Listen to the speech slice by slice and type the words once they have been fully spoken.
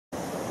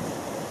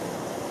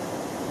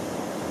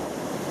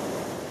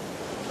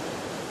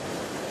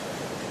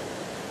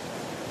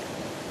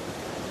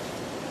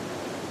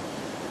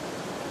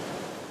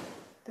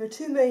There are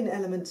two main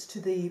elements to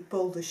the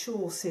Boulder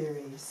Shore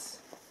series.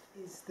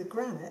 Is the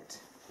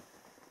granite,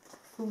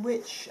 for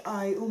which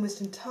I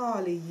almost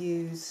entirely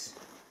use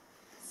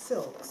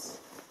silks.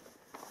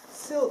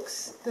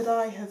 Silks that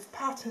I have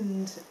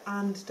patterned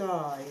and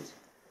dyed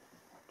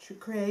to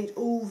create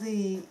all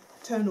the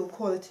tonal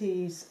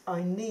qualities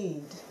I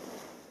need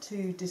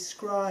to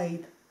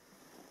describe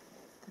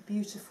the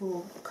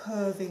beautiful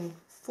curving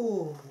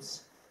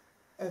forms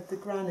of the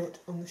granite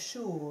on the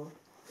shore,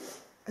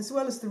 as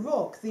well as the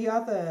rock. The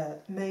other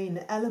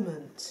main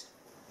element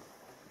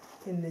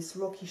in this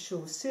Rocky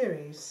Shore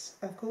series,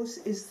 of course,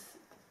 is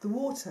the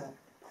water.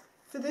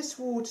 For this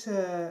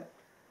water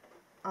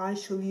I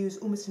shall use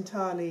almost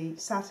entirely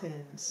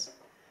satins.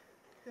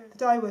 The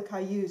dye work I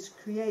use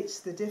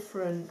creates the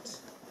different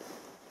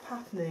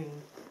patterning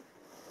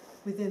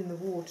within the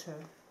water.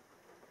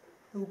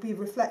 There will be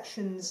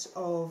reflections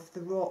of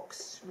the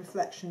rocks,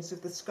 reflections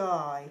of the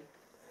sky.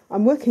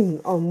 I'm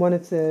working on one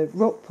of the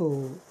rock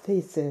pool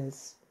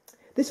pieces.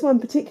 This one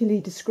particularly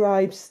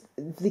describes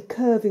the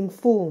curving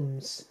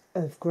forms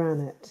of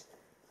granite.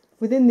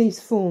 Within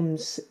these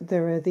forms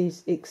there are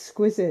these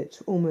exquisite,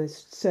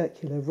 almost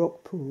circular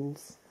rock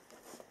pools,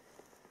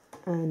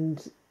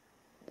 and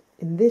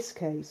in this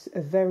case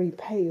a very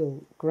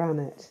pale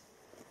granite,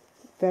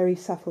 very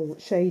subtle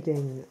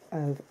shading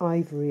of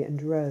ivory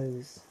and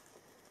rose.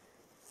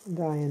 And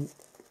I am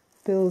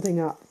building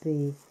up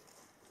the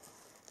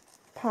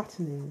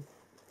patterning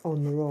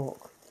on the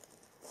rock.